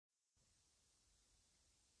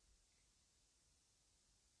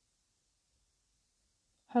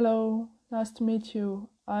Hello, nice to meet you.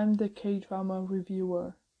 I'm the Kdrama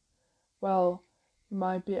Reviewer. Well, you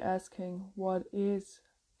might be asking, what is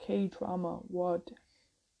K-drama?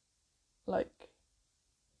 Like,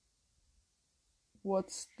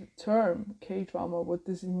 what's the term K-drama? What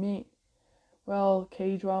does it mean? Well,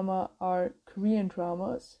 K-drama are Korean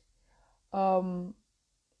dramas. Um,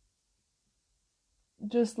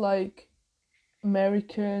 just like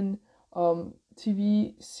American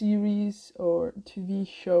TV series or TV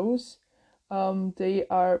shows. They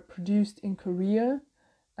are produced in Korea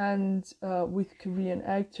and with Korean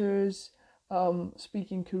actors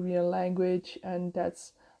speaking Korean language, and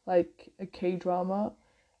that's like a K drama.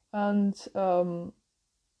 And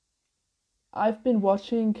I've been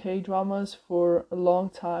watching K dramas for a long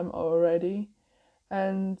time already,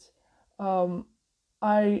 and um,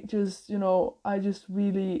 I just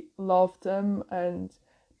really love them, and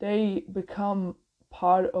they become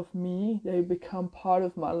part of me. They become part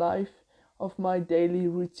of my life, of my daily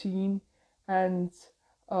routine, and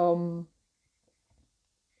um,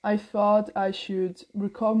 I thought I should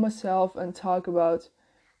record myself and talk about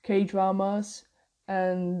K dramas,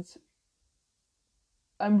 and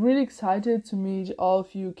I'm really excited to meet all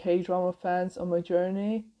of you K drama fans on my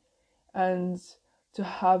journey and to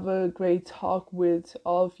have a great talk with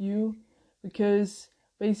all of you, because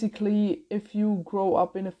basically if you grow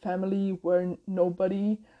up in a family where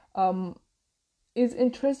nobody um is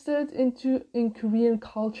interested in Korean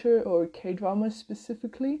culture or K-drama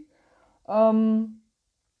specifically, um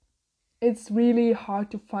it's really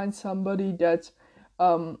hard to find somebody that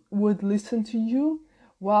would listen to you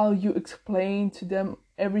while you explain to them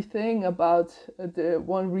everything about the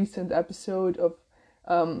one recent episode of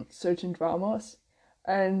certain dramas.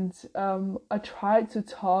 And I tried to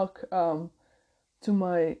talk to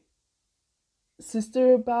my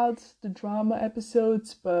sister about the drama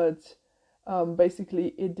episodes, but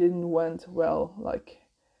basically it didn't went well. Like,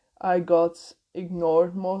 I got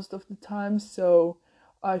ignored most of the time, so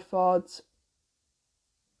I thought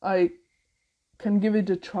I can give it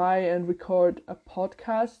a try and record a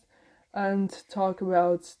podcast and talk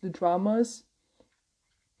about the dramas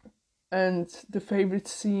and the favorite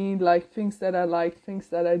scene, like things that I liked, things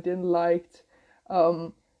that I didn't like,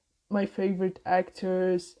 um, my favorite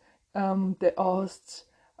actors, the hosts,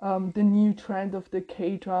 the new trend of the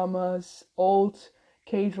K dramas, old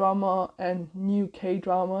K drama and new K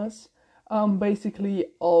dramas, basically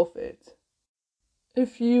all of it.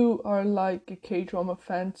 If you are like a K drama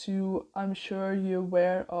fan too, I'm sure you're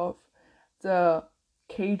aware of the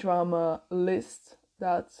K drama list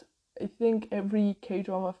that I think every K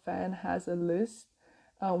drama fan has a list,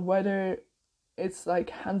 whether it's like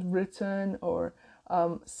handwritten or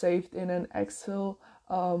saved in an Excel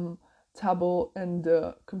tablet in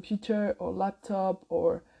the computer or laptop,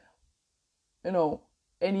 or you know,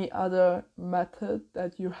 any other method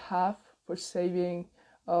that you have for saving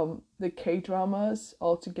the K dramas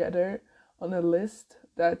all together on a list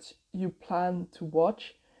that you plan to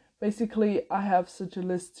watch. Basically, I have such a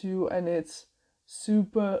list too, and it's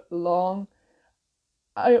super long.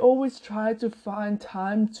 I always try to find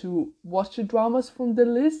time to watch the dramas from the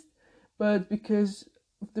list, but because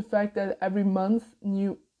of the fact that every month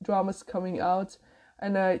new dramas coming out,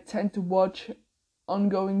 and I tend to watch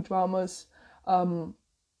ongoing dramas um,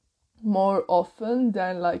 more often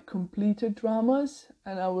than like completed dramas,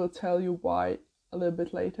 and I will tell you why a little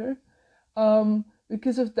bit later.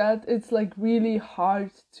 Because of that, it's like really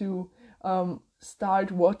hard to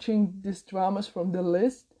start watching these dramas from the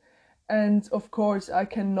list. And of course, I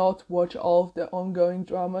cannot watch all of the ongoing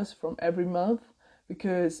dramas from every month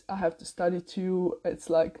because I have to study too. It's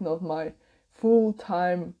like not my full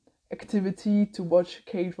time activity to watch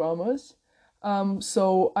K dramas.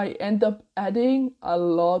 So I end up adding a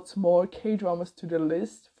lot more K dramas to the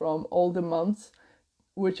list from all the months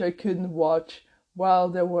which I couldn't watch while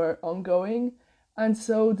they were ongoing. And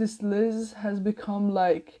so this list has become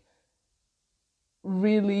like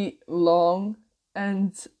really long,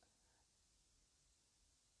 and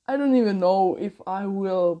I don't even know if I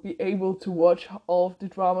will be able to watch all of the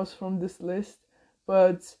dramas from this list,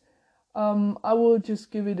 but I will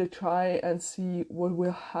just give it a try and see what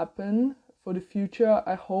will happen for the future.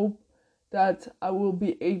 I hope that I will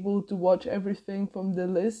be able to watch everything from the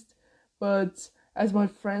list, but as my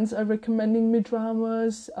friends are recommending me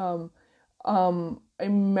dramas, I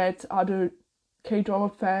met other K drama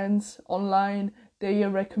fans online. They are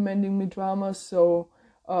recommending me dramas, so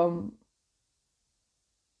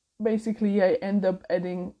basically I end up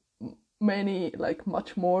adding many, like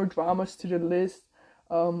much more dramas to the list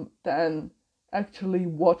than actually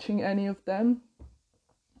watching any of them.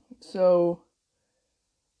 So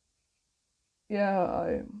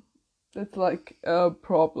yeah, that's like a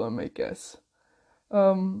problem, I guess.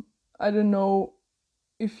 I don't know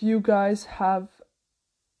if you guys have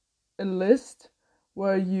a list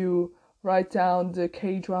where you write down the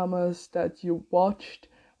K dramas that you watched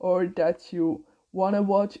or that you want to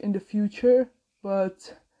watch in the future,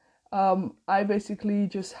 but I basically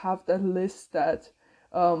just have that list that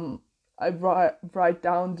I write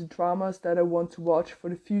down the dramas that I want to watch for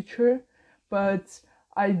the future, but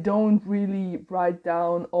I don't really write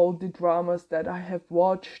down all the dramas that I have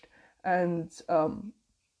watched and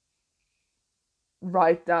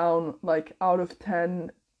write down like out of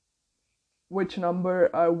 10 which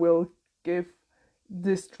number I will give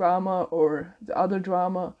this drama or the other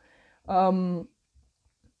drama. Um,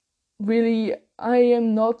 Really, I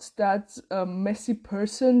am not that messy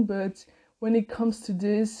person, but when it comes to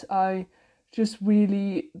this, I just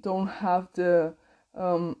really don't have the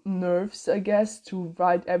nerves, I guess, to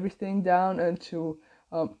write everything down and to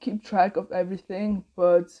keep track of everything.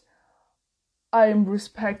 But I am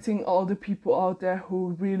respecting all the people out there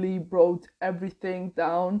who really wrote everything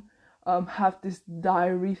down, have this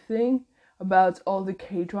diary thing about all the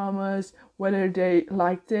K dramas, whether they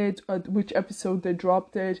liked it, at which episode they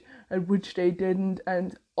dropped it, at which they didn't,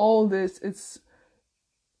 and all this. It's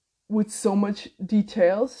with so much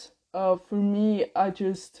details. For me, I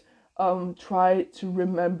just try to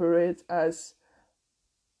remember it as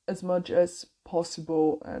much as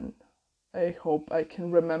possible, and I hope I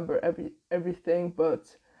can remember everything.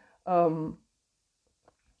 But um,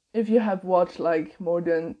 if you have watched like more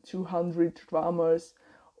than 200 dramas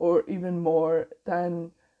or even more, then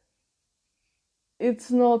it's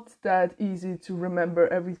not that easy to remember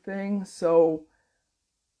everything. So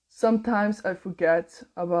sometimes I forget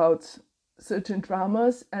about certain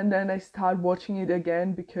dramas and then I start watching it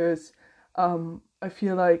again because I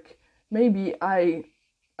feel like maybe I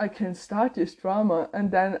can start this drama, and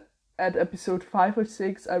then at episode 5 or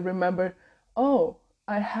 6 I remember, oh,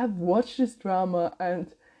 I have watched this drama,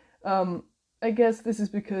 and um, I guess this is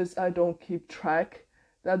because I don't keep track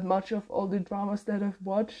that much of all the dramas that I've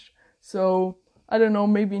watched. So I don't know,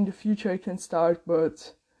 maybe in the future I can start,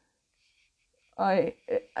 but I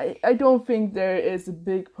I don't think there is a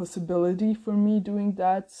big possibility for me doing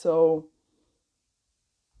that, so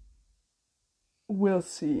we'll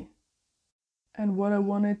see. And what I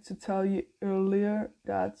wanted to tell you earlier,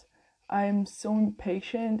 that I'm so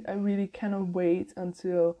impatient. I really cannot wait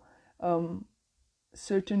until um,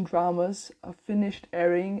 certain dramas are finished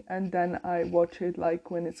airing and then I watch it like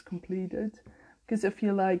when it's completed, because I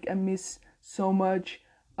feel like I miss so much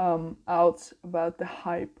out about the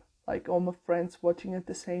hype, like all my friends watching at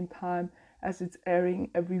the same time as it's airing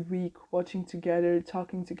every week, watching together,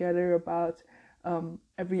 talking together about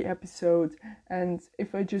every episode. And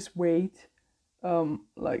if I just wait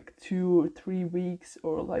like 2 or 3 weeks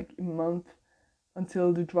or like a month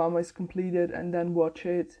until the drama is completed and then watch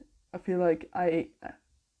it, I feel like I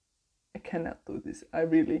cannot do this. I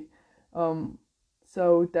really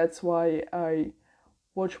so that's why I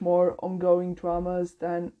watch more ongoing dramas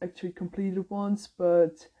than actually completed ones.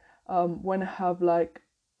 But when I have like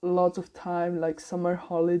lots of time, like summer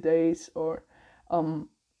holidays or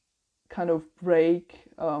kind of break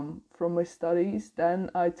from my studies, then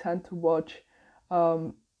I tend to watch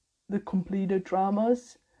um, the completed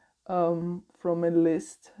dramas from a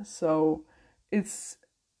list. So it's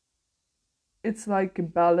it's like a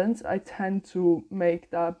balance. I tend to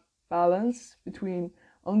make that balance between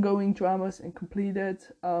ongoing dramas and completed.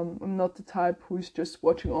 I'm not the type who's just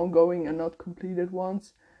watching ongoing and not completed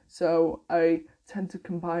ones. So I tend to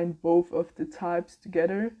combine both of the types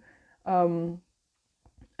together. And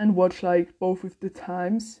watch like both of the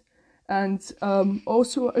times. And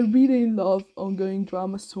also, I really love ongoing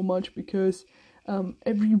dramas so much because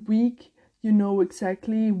every week you know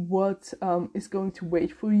exactly what is going to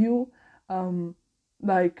wait for you.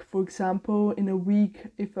 Like, for example, in a week,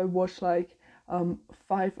 if I watch like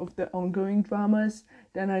 5 of the ongoing dramas,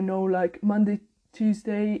 then I know like Monday,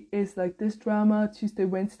 Tuesday is like this drama, Tuesday,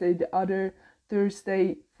 Wednesday, the other,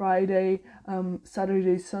 Thursday, Friday,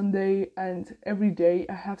 Saturday, Sunday, and every day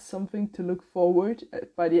I have something to look forward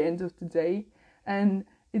by the end of the day, and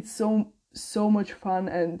it's so much fun.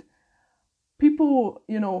 And people,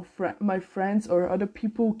 my friends or other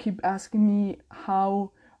people keep asking me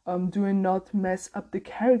how do I not mess up the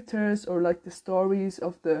characters or like the stories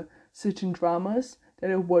of the certain dramas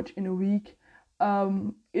that I watch in a week.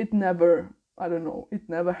 It never, I don't know, it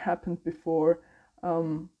never happened before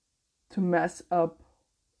to mess up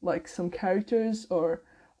like some characters or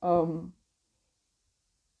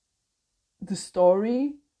the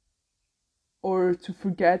story, or to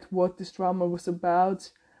forget what this drama was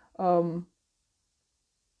about.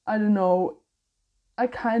 I don't know, I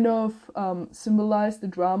kind of symbolize the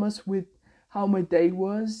dramas with how my day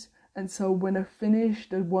was. And so when I finish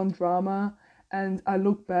that one drama and I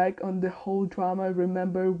look back on the whole drama, I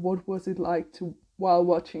remember what was it like to while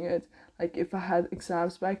watching it. Like if I had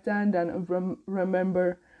exams back then I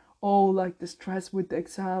remember all like the stress with the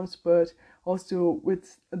exams, but also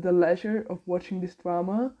with the leisure of watching this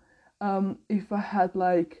drama. If I had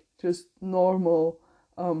like just normal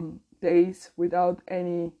days without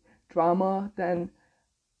any drama, then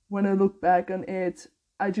when I look back on it,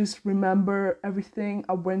 I just remember everything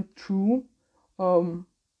I went through um,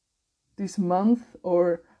 this month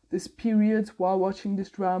or this period while watching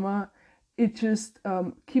this drama. It just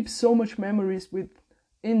keeps so much memories with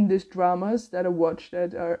in these dramas that I watch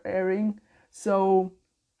that are airing. So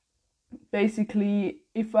basically,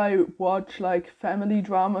 if I watch like family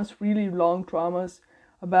dramas, really long dramas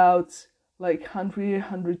about like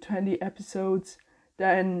 120 episodes,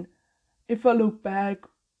 then if I look back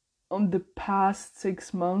on the past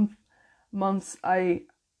 6 months, I,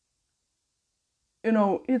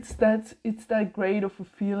 it's that great of a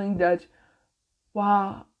feeling that,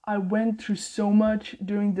 wow, I went through so much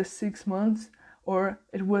during the 6 months, or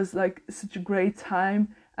it was like such a great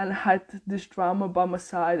time, and I had this drama by my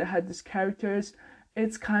side. I had these characters.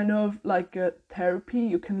 It's kind of like a therapy.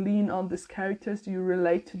 You can lean on these characters. You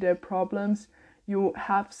relate to their problems. You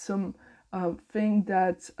have some thing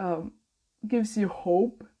that gives you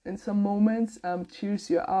hope in some moments, cheers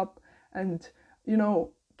you up, and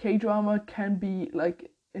K drama can be like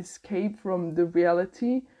escape from the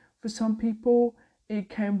reality for some people. It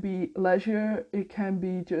can be leisure, it can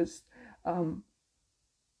be just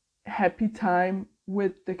happy time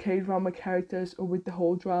with the K drama characters or with the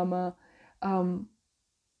whole drama. Um,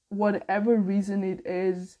 Whatever reason it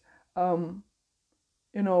is, um,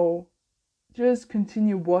 you know, just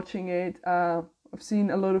continue watching it. I've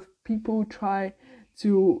seen a lot of people try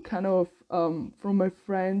to kind of, from my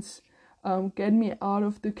friends, get me out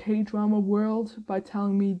of the K drama world by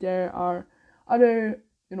telling me there are other,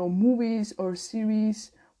 movies or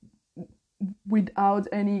series without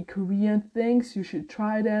any Korean things. You should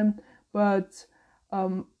try them. But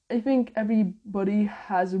I think everybody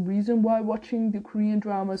has a reason why watching the Korean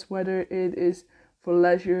dramas, whether it is for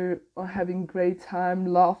leisure or having great time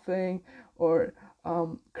laughing, or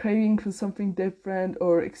craving for something different,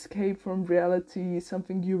 or escape from reality,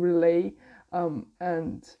 something you relate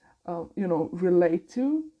and relate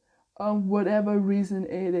to. Whatever reason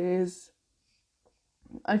it is,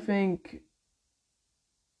 I think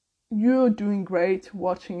you're doing great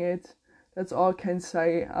watching it. That's all I can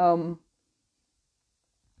say.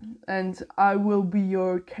 And I will be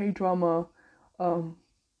your K-drama um,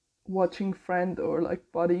 watching friend, or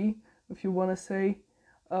like buddy, if you want to say.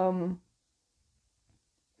 Um,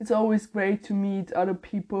 it's always great to meet other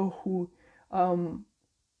people who are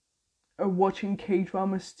watching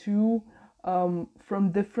K-dramas too,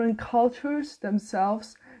 from different cultures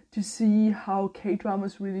themselves, to see how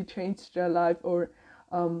K-dramas really changed their life, or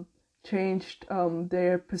changed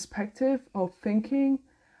their perspective of thinking.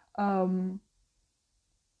 Um,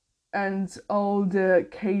 and all the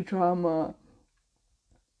K-drama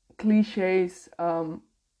cliches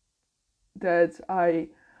that I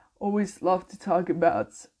always love to talk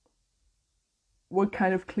about. What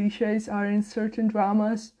kind of cliches are in certain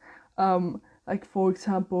dramas? Like for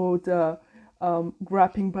example, the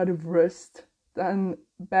grabbing by the wrist, then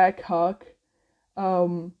back hug,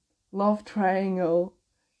 um, love triangle.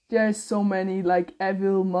 There's so many, like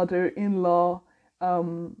evil mother-in-law,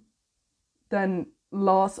 then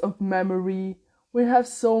loss of memory. We have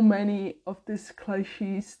so many of these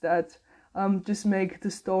cliches that just make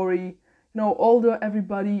the story, although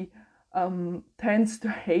everybody tends to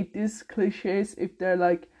hate these cliches if they're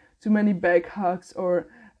like too many back hugs, or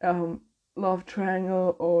love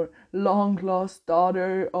triangle, or long lost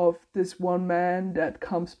daughter of this one man that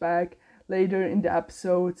comes back later in the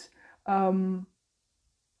episodes.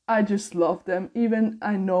 I just love them. Even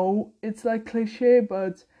I know it's like cliche,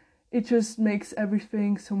 but it just makes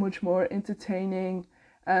everything so much more entertaining.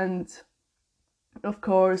 And of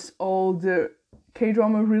course, all the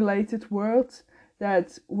K-drama related words,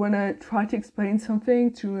 that when I try to explain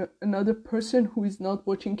something to another person who is not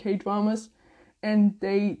watching K-dramas, and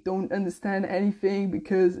they don't understand anything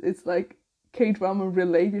because it's like K-drama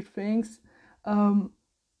related things,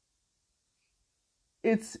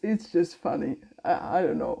 it's just funny. I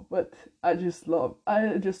don't know, but I just love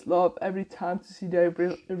every time to see their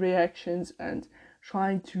reactions, and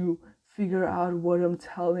trying to figure out what I'm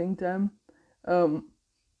telling them, um,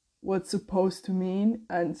 what's supposed to mean,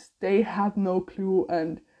 and they have no clue,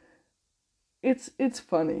 and it's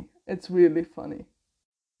funny. It's really funny.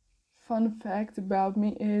 fun fact about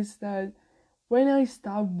me is that when I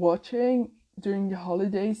start watching during the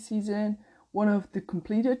holiday season one of the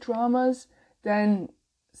completed dramas, then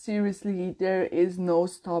seriously there is no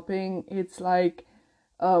stopping. It's like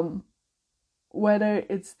whether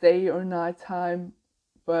it's day or nighttime,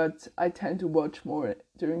 but I tend to watch more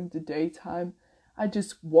during the daytime. I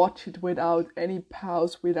just watch it without any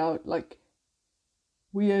pause, without like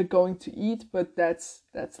we are going to eat, but that's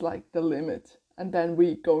like the limit. And then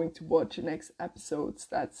we going to watch the next episodes.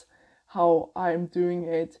 That's how I'm doing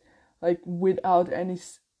it, like without any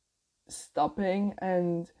stopping.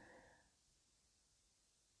 And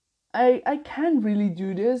I can really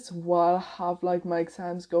do this while I have like my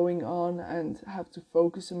exams going on and have to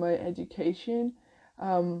focus on my education.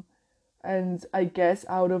 And I guess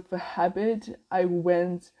out of a habit, I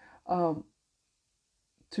went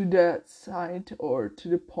to that side or to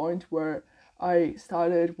the point where I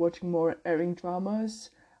started watching more airing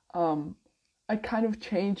dramas. I kind of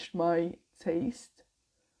changed my taste.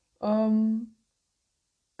 Um,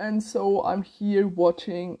 and so I'm here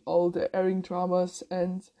watching all the airing dramas,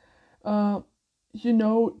 and uh,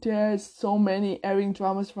 there's so many airing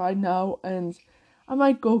dramas right now, and I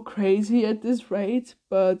might go crazy at this rate,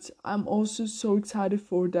 but I'm also so excited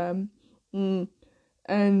for them. And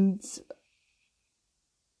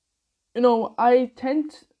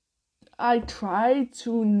I try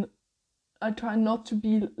to I try not to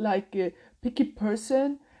be like a picky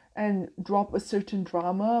person and drop a certain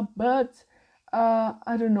drama, but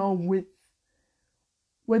I don't know,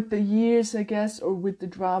 with the years, I guess, or with the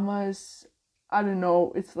dramas, I don't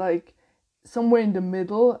know, it's like somewhere in the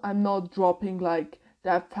middle. I'm not dropping like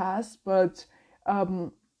that fast, but I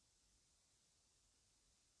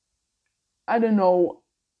don't know.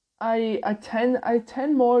 I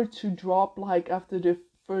tend more to drop like after the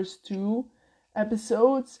first two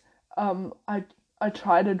episodes. I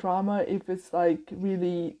try the drama if it's like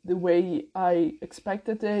really the way I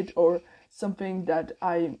expected it, or something that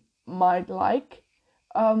I might like,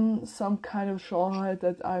 some kind of genre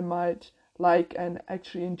that I might like and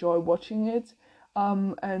actually enjoy watching it.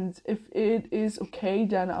 And if it is okay,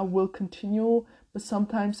 then I will continue. But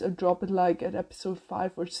sometimes I drop it like at episode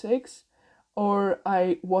 5 or 6, or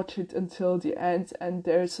I watch it until the end. And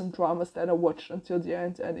there's some dramas that I watched until the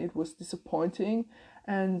end and it was disappointing.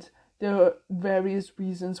 And there are various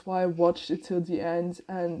reasons why I watched it till the end,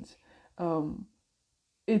 and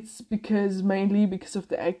it's mainly because of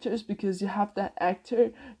the actors, because you have that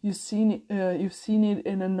actor, you've seen it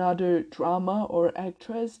in another drama or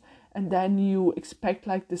actress, and then you expect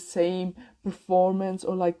like the same performance,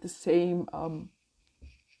 or like the same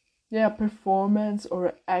performance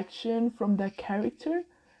or action from that character,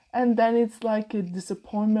 and then it's like a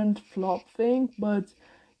disappointment flop thing. But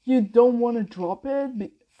you don't want to drop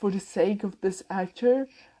it for the sake of this actor,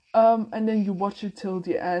 and then you watch it till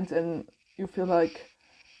the end and you feel like,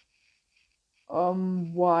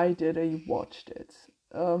 why did I watch it?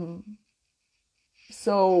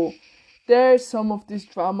 So there's some of these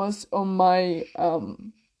dramas on my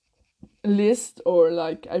list, or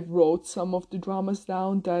like I wrote some of the dramas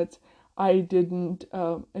down that I didn't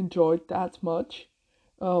enjoy that much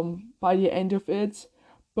by the end of it.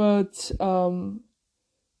 But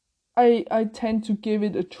I tend to give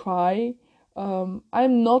it a try.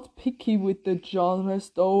 I'm not picky with the genres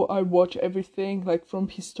though. I watch everything, like from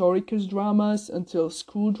historical dramas until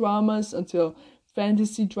school dramas, until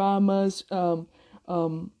fantasy dramas,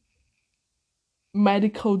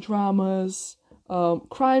 medical dramas,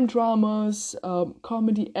 crime dramas,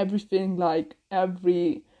 comedy, everything, like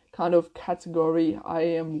every kind of category I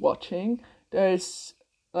am watching. There's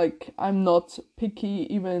like, I'm not picky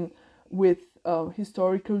even with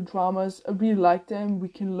historical dramas. I really like them. We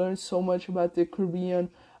can learn so much about the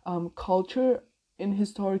Korean culture in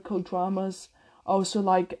historical dramas. I also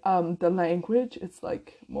like the language. It's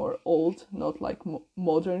like more old, not like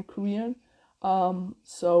modern Korean.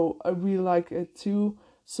 So I really like it too.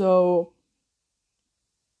 So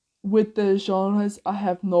with the genres, I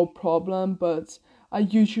have no problem, but I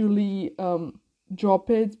usually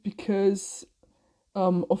drop it because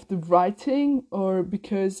of the writing, or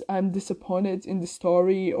because I'm disappointed in the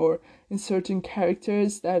story or in certain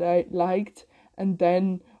characters that I liked, and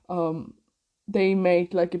then they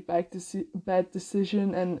made like a bad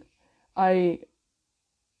decision, and I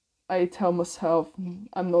I tell myself,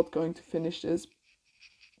 I'm not going to finish this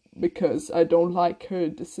because I don't like her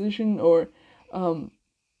decision, or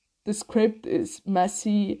the script is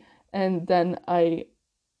messy, and then I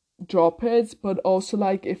drop it. But also,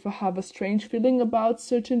 like, if I have a strange feeling about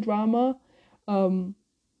certain drama,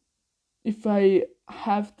 if I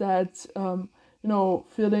have that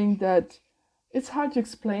feeling that it's hard to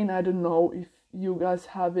explain. I don't know if you guys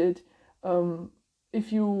have it.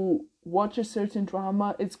 If you watch a certain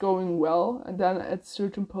drama, it's going well, and then at a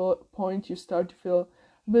certain point you start to feel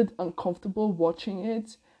a bit uncomfortable watching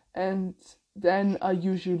it, and then I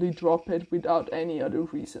usually drop it without any other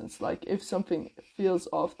reasons. Like if something feels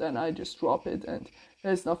off, then I just drop it, and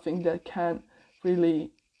there's nothing that can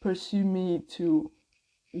really pursue me to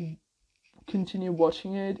continue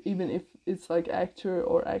watching it, even if it's like actor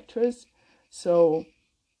or actress. So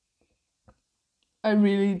I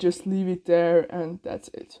really just leave it there, and that's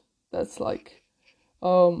it. That's like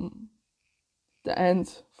um the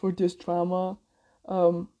end for this drama.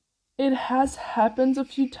 It has happened a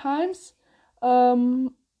few times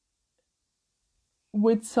um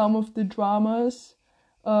with some of the dramas.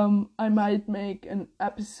 I might make an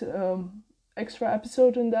episode, extra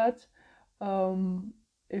episode on that.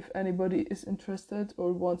 If anybody is interested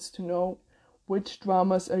or wants to know which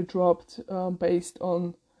dramas I dropped, based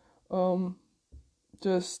on um,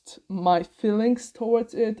 just my feelings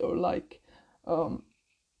towards it, or like,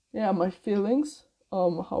 yeah, my feelings,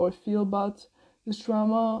 how I feel about this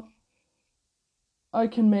drama, I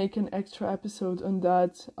can make an extra episode on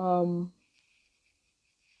that.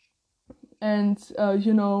 And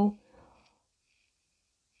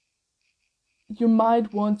you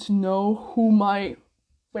might want to know who my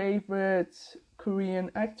favorite Korean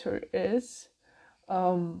actor is.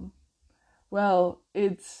 Well,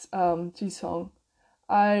 it's Ji-sung.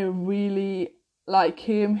 I really like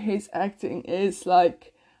him. His acting is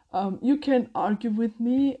like, you can argue with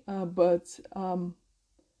me, but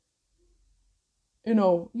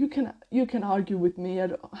you can argue with me. I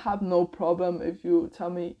don't have no problem if you tell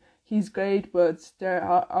me he's great, but there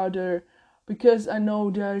are other, because I know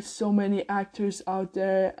there are so many actors out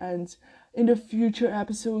there, and in the future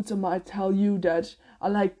episodes I might tell you that I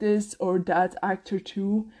like this or that actor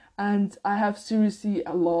too, and I have seriously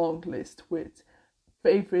a long list with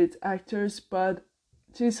favorite actors, but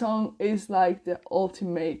Ji-sung is like the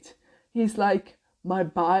ultimate. He's like my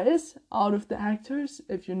bias out of the actors.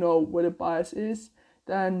 If you know what a bias is,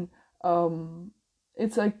 then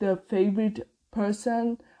it's like the favorite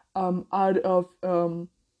person out of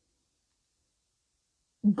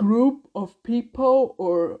group of people,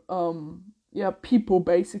 or yeah, people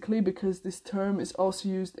basically, because this term is also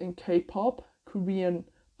used in K-pop, Korean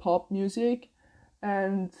pop music,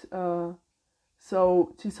 and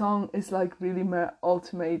so Ji-sung is like really my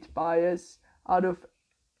ultimate bias out of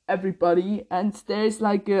everybody, and there's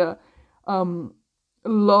like a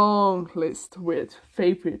long list with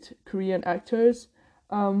favorite Korean actors.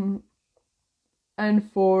 And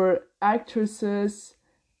for actresses,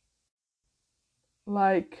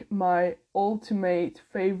 like my ultimate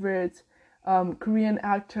favorite Korean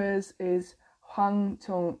actress is Hwang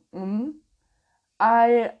Jung-eun.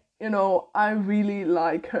 I really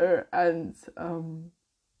like her, and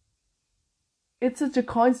it's such a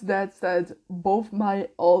coincidence that both my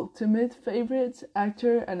ultimate favorite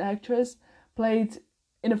actor and actress played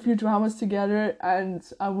in a few dramas together, and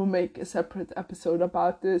I will make a separate episode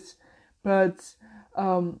about this. But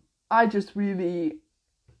I just really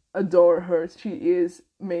adore her. She is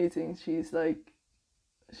amazing. She's like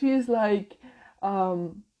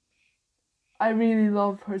I really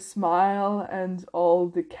love her smile and all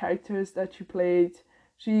the characters that she played.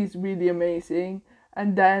 She's really amazing.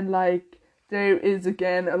 And then like there is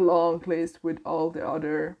again a long list with all the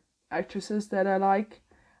other actresses that I like.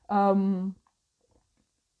 Um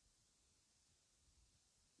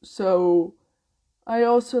so I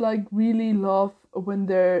also like really love when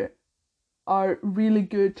there are really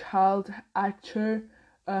good child actor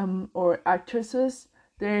or actresses.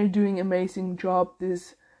 They're doing amazing job.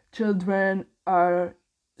 These children are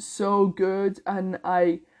so good, and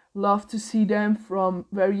I love to see them from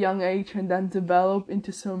very young age and then develop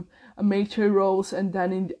into some major roles, and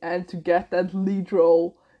then in the end to get that lead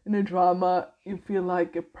role in a drama. You feel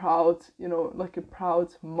like a proud, like a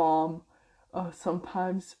proud mom.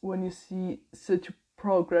 Sometimes when you see such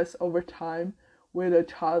progress over time with a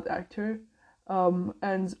child actor,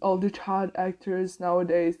 and all the child actors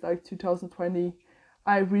nowadays, like 2020,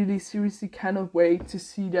 I really seriously cannot wait to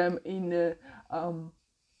see them in a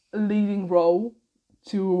leading role,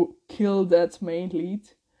 to kill that main lead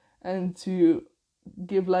and to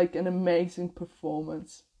give like an amazing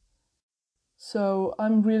performance. So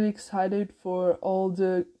I'm really excited for all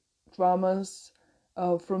the dramas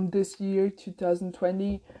from this year,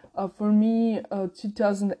 2020. For me,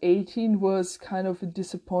 2018 was kind of a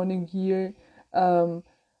disappointing year. Um,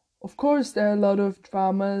 of course, there are a lot of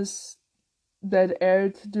dramas that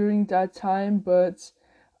aired during that time, but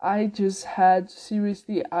I just had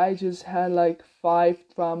like 5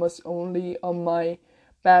 dramas only on my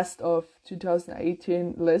best of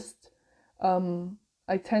 2018 list.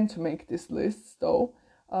 I tend to make this list though.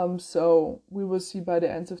 So we will see by the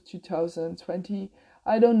end of 2020.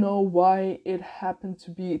 I don't know why it happened to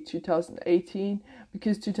be 2018,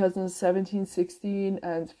 because 2017, 16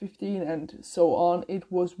 and 15 and so on,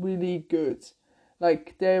 it was really good.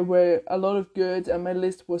 Like there were a lot of good and my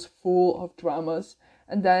list was full of dramas.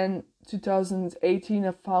 And then 2018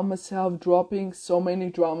 I found myself dropping so many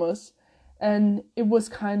dramas, and it was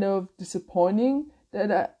kind of disappointing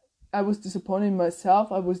that I was disappointed in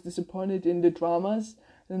myself. I was disappointed in the dramas.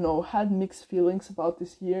 I don't know, had mixed feelings about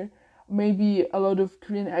this year. Maybe a lot of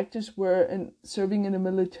Korean actors were serving in the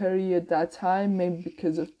military at that time, maybe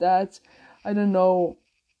because of that. I don't know,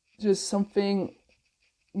 just something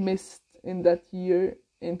missed in that year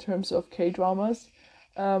in terms of K-dramas.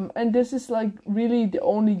 And this is like really the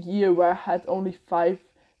only year where I had only 5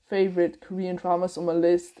 favorite Korean dramas on my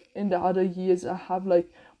list. In the other years I have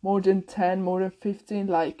like more than 10, more than 15,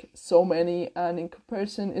 like so many, and in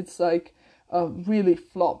comparison it's like a really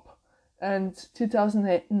flop. And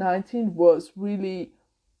 2019 was really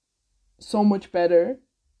so much better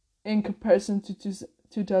in comparison to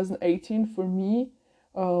 2018 for me.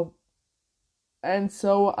 And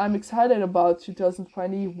so I'm excited about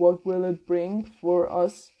 2020. What will it bring for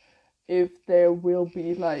us? If there will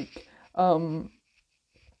be like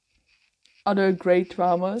other great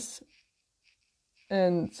dramas,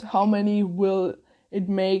 and how many will it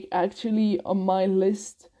make actually on my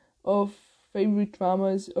list of favorite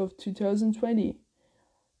dramas of 2020.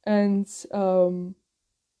 And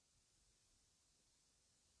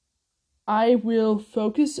I will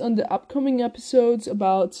focus on the upcoming episodes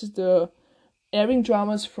about the airing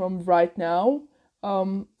dramas from right now,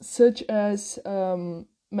 such as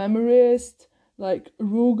Memorist, like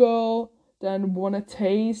Rugal, then Wanna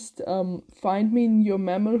Taste, Find Me in Your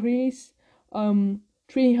Memories,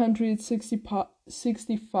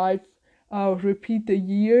 365, Repeat the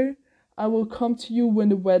Year, I Will Come to You When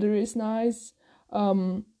the Weather is Nice,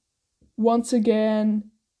 Once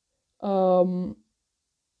Again, A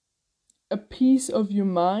Piece of Your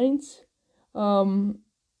Mind,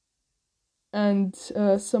 and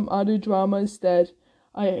some other dramas that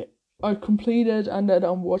are completed and that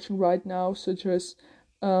I'm watching right now, such as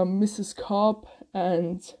Mrs. Cobb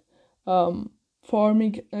and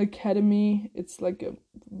Farming Academy. It's like a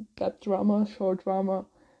web drama, short drama.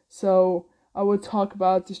 So I will talk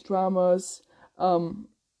about these dramas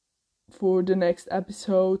for the next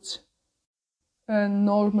episode. And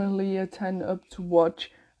normally I tend to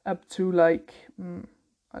watch up to like,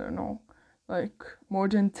 I don't know, like more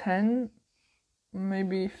than 10,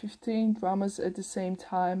 maybe 15 dramas at the same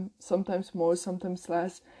time, sometimes more, sometimes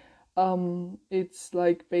less. It's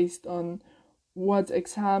like based on what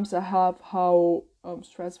exams I have, how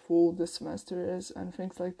stressful the semester is, and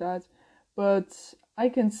things like that. But I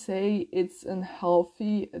can say it's a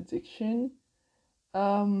healthy addiction.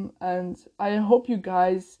 And I hope you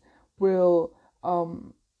guys will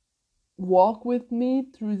walk with me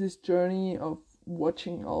through this journey of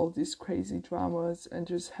watching all these crazy dramas and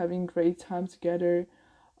just having great time together,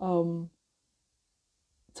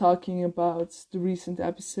 talking about the recent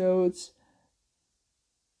episodes.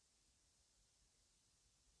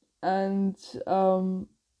 And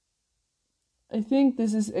I think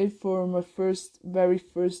this is it for my very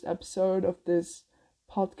first episode of this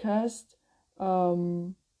podcast.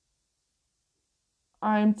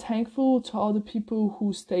 I'm thankful to all the people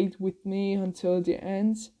who stayed with me until the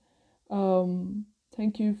end.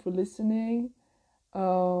 Thank you for listening.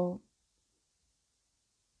 No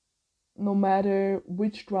matter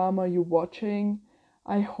which drama you're watching,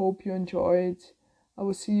 I hope you enjoyed. I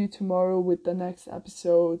will see you tomorrow with the next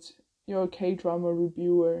episode. Your Kdrama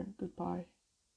Reviewer. Goodbye.